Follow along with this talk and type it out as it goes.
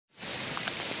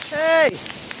Hey,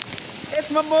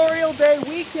 it's Memorial Day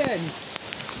weekend,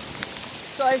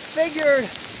 so I figured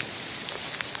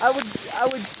I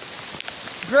would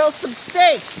grill some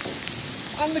steaks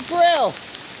on the grill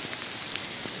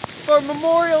for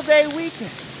Memorial Day weekend.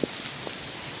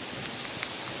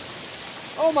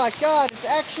 Oh my God, it's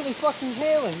actually fucking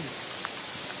hailing.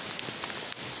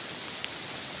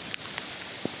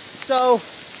 So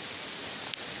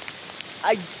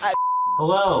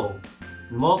Hello,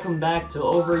 and welcome back to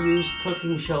Overused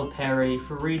Cooking Show Parody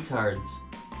for Retards.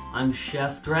 I'm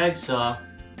Chef Dragsaw,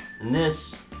 and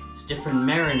this is different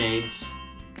marinades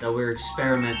that we're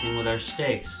experimenting with our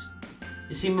steaks.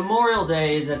 You see, Memorial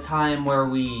Day is a time where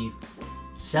we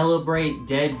celebrate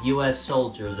dead US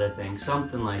soldiers, I think,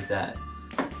 something like that.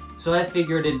 So I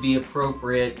figured it'd be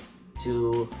appropriate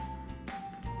to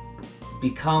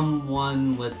become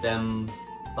one with them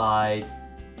by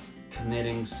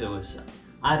committing suicide.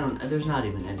 There's not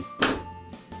even any.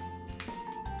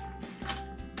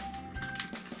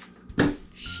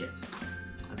 Shit.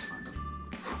 That's fine.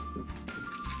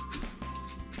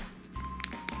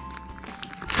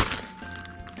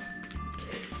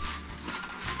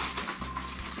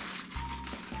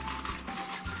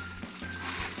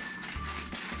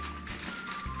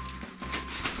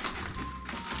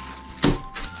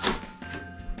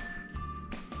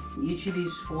 In each of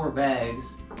these 4 bags,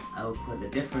 I will put a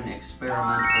different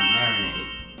experimental marinade,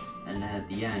 and then at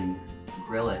the end,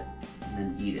 grill it, and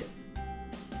then eat it.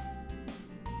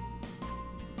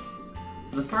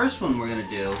 So the first one we're going to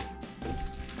do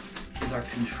is our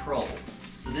control.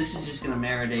 So this is just going to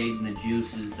marinate in the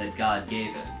juices that God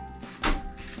gave it.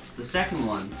 The second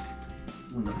one,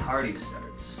 when the party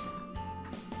starts.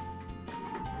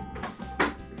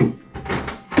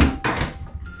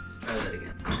 Try that again.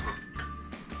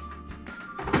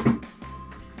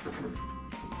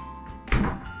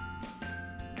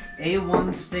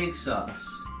 A1 steak sauce.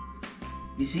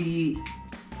 You see,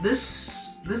 this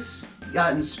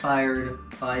got inspired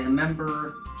by a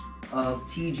member of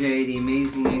TJ, the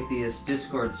Amazing Atheist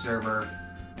Discord server,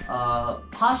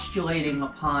 postulating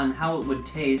upon how it would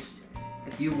taste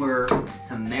if you were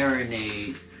to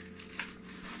marinate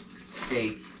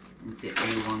steak into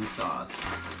A1 sauce.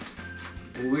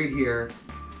 Well, we're here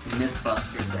to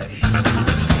Mythbusters that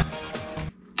shit.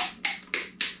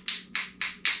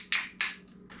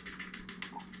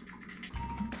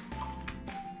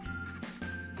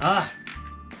 Ah!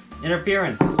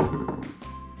 Interference!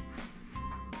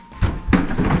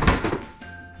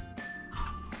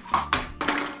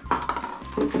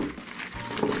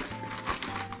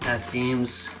 That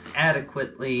seems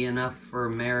adequately enough for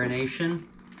marination.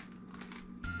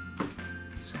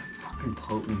 It's so fucking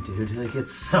potent, dude. Like,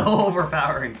 it's so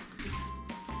overpowering.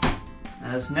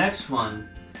 Now, this next one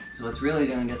is what's really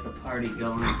gonna get the party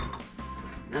going.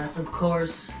 That's, of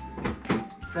course,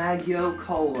 Faygo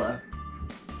Cola.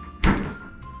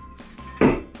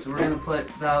 So we're going to put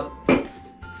about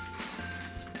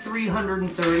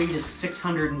 330 to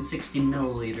 660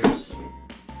 milliliters.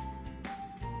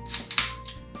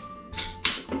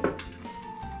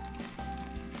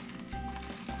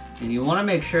 And you want to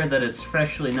make sure that it's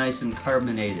freshly nice and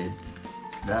carbonated,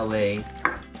 so that way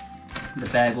the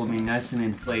bag will be nice and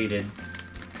inflated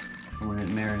when it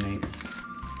marinates.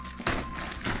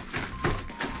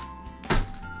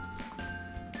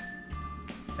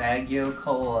 Faygo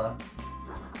Cola.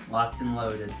 Locked and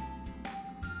loaded.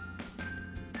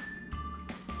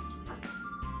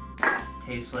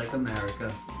 Tastes like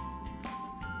America.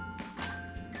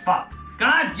 Fuck.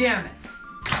 God damn it!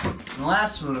 And the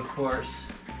last one, of course,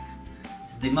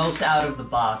 is the most out of the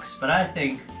box, but I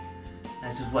think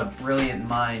this is what brilliant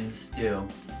minds do.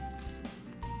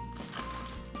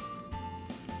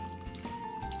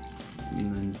 And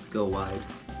then go wide.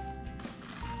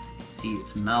 See,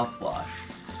 it's mouthwash.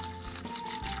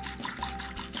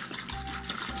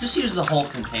 Just use the whole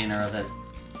container of it.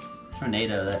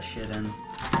 Tornado that shit in.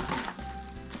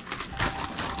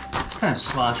 It's kind of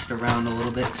sloshed around a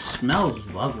little bit. It smells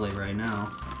lovely right now.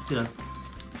 Let's get a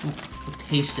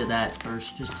taste of that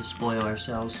first, just to spoil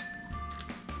ourselves.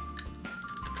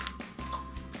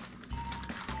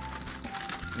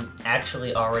 It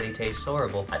actually already tastes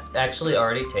horrible. It actually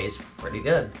already tastes pretty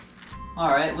good.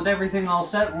 Alright, with everything all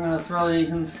set, we're going to throw these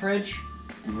in the fridge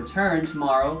and return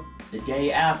tomorrow, the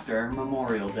day after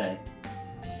Memorial Day.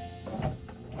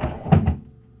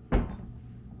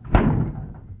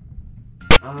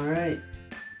 Alright.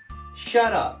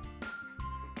 Shut up!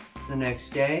 It's the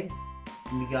next day,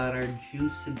 and we got our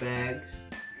juicy bags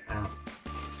out.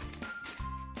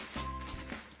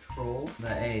 Control the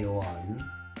A1.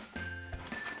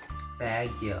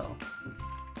 Faygo.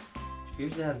 It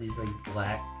appears to have these like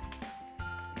black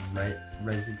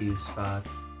residue spots.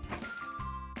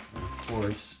 And of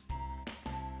course,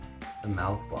 the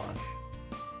mouthwash.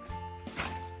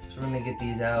 So we're gonna get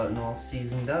these out and all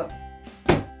seasoned up.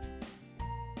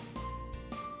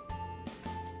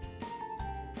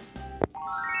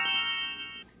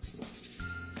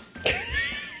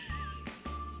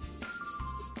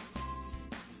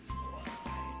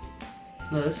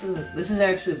 No, this is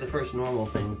actually the first normal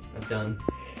thing I've done.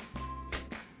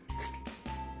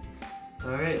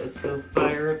 Alright, let's go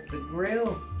fire up the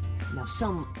grill. Now,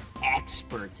 some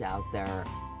experts out there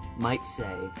might say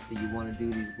that you want to do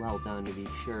these well done to be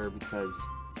sure because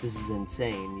this is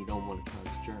insane. You don't want to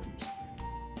cause germs.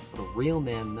 But a real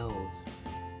man knows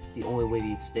the only way to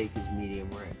eat steak is medium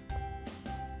rare.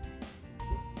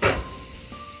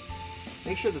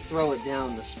 Make sure to throw it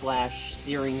down to splash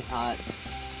searing hot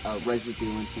residue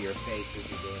into your face as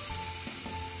you do it.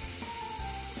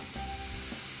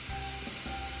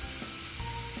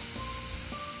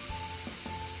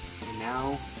 And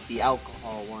now, the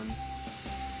alcohol one.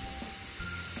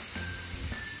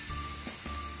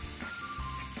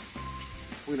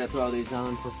 We're gonna throw these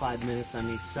on for 5 minutes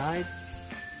on each side.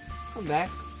 Come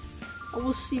back, and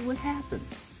we'll see what happens.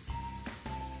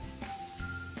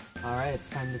 Alright, it's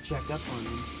time to check up on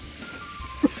them.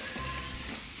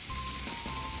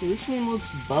 See, this one looks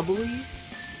bubbly.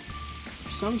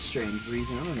 For some strange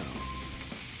reason, I don't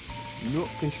know. No,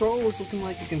 control is looking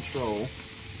like a control.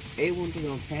 A1's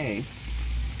looking okay.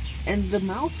 And the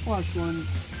mouthwash one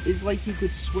is like you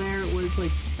could swear it was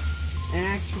like an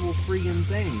actual friggin'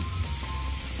 thing.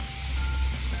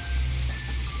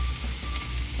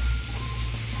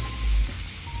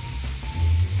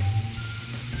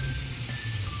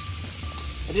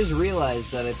 I just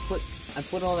realized that I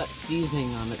put all that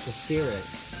seasoning on it to sear it,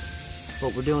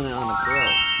 but we're doing it on a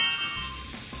grill.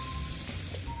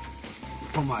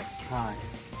 Oh my god.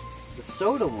 The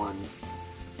soda one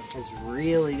has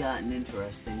really gotten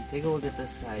interesting. Take a look at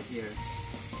this side here.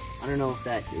 I don't know if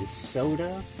that is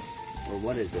soda or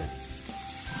what is it.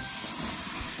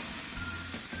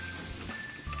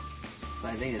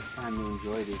 But I think it's time to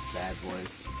enjoy these bad boys.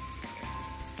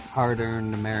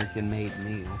 Hard-earned American-made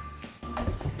meal.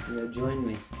 Yeah, join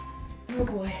me. Oh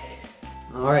boy.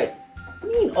 Alright. What do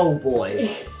you mean, oh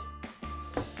boy?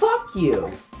 Fuck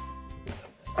you!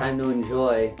 It's time to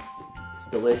enjoy this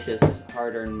delicious,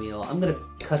 hard-earned meal. I'm gonna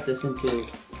cut this into the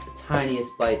tiniest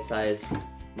bite size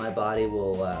my body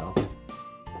will allow.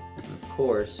 And of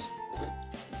course...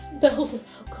 It smells of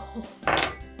alcohol.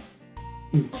 I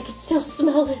can still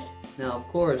smell it. Now, of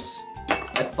course,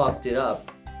 I fucked it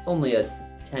up. It's only a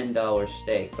 $10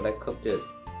 steak, but I cooked it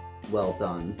well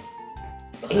done.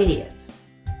 Idiot!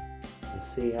 Let's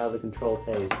see how the control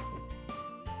tastes.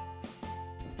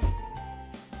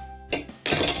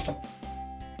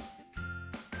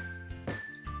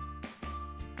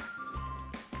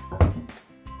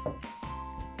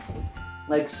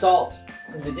 Like salt,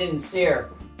 because it didn't sear.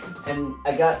 And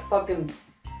I got fucking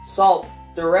salt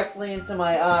directly into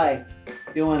my eye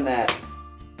doing that.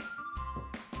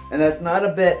 And that's not a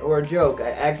bit or a joke,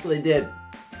 I actually did.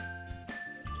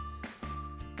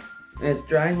 And it's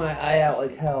drying my eye out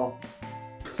like hell.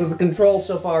 So the control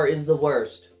so far is the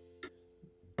worst.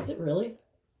 Is it really?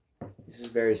 This is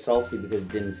very salty because it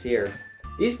didn't sear.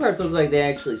 These parts look like they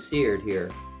actually seared here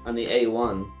on the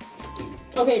A1.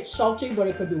 Okay, it's salty, but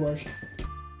it could be worse.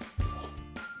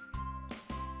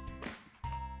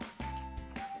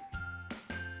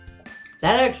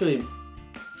 That actually,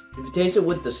 if you taste it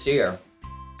with the sear,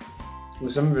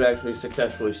 some of it actually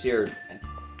successfully seared.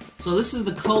 So this is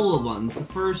the cola ones, the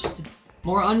first,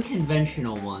 more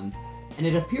unconventional one. And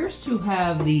it appears to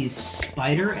have these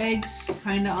spider eggs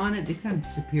kind of on it. They kind of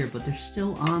disappeared, but they're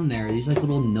still on there. These like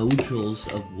little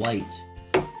nodules of white.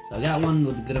 So I got one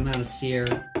with a good amount of sear.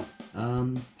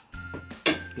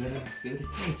 Let's give it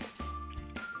a taste.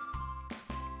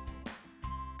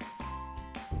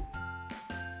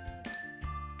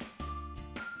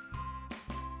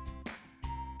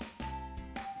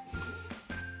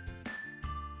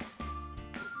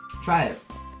 Try it.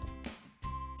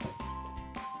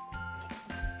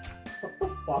 What the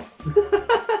fuck?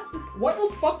 What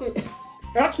the fuck?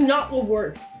 That's not the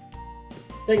worst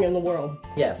thing in the world.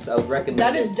 Yes, I would recommend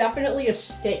That it. is definitely a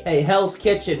steak. Hey, Hell's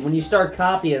Kitchen, when you start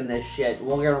copying this shit,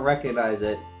 we're gonna recognize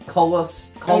it. Cola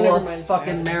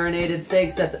fucking marinated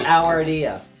steaks, that's our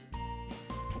idea.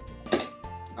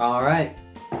 Alright.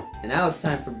 And now it's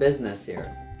time for business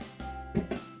here.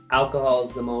 Alcohol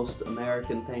is the most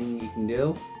American thing you can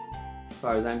do, as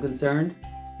far as I'm concerned.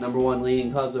 #1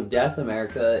 leading cause of death in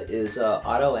America is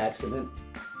auto accident.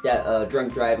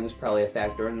 Drunk driving is probably a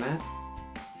factor in that.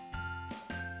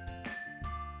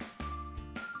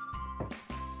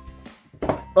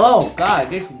 Oh god,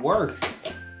 it gets worse.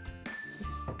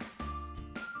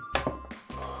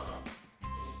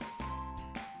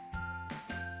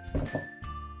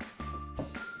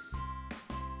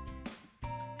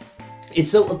 It's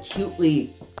so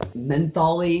acutely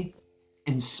mentholy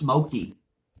and smoky.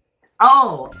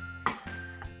 Oh!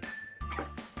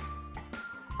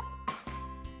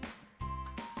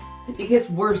 It gets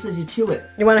worse as you chew it.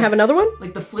 You want to have another one?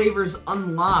 Like the flavors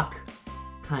unlock,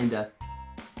 kinda.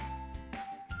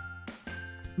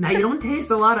 Now you don't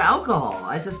taste a lot of alcohol.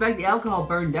 I suspect the alcohol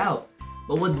burned out.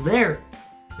 But what's there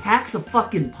packs a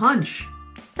fucking punch.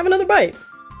 Have another bite.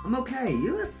 I'm okay.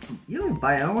 You have a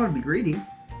bite. I don't want to be greedy.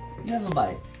 You have a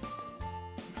bite.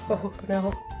 Oh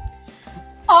no.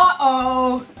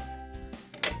 Uh-oh.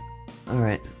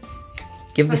 Alright.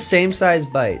 Give the same size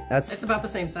bite. It's about the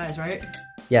same size, right?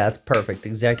 Yeah, that's perfect.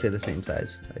 Exactly the same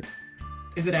size. Right.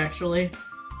 Is it actually?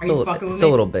 Are you fucking with me? It's a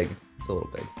little big. It's a little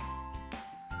big.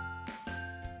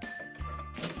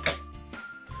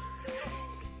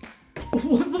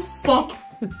 What the fuck?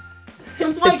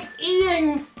 It's like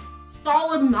eating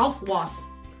solid mouthwash.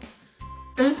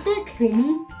 Is that kill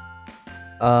me?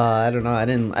 I don't know. I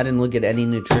didn't look at any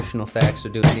nutritional facts or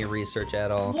do any research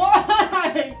at all.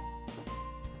 Why?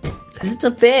 Cause it's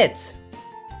a bit.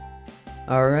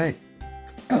 All right.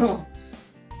 Oh.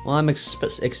 Well, I'm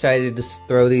excited to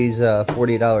throw these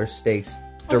 $40 steaks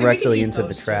directly into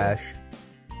the trash.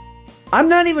 I'm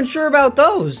not even sure about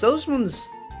those. Those ones.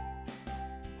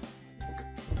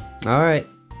 All right.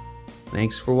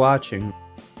 Thanks for watching.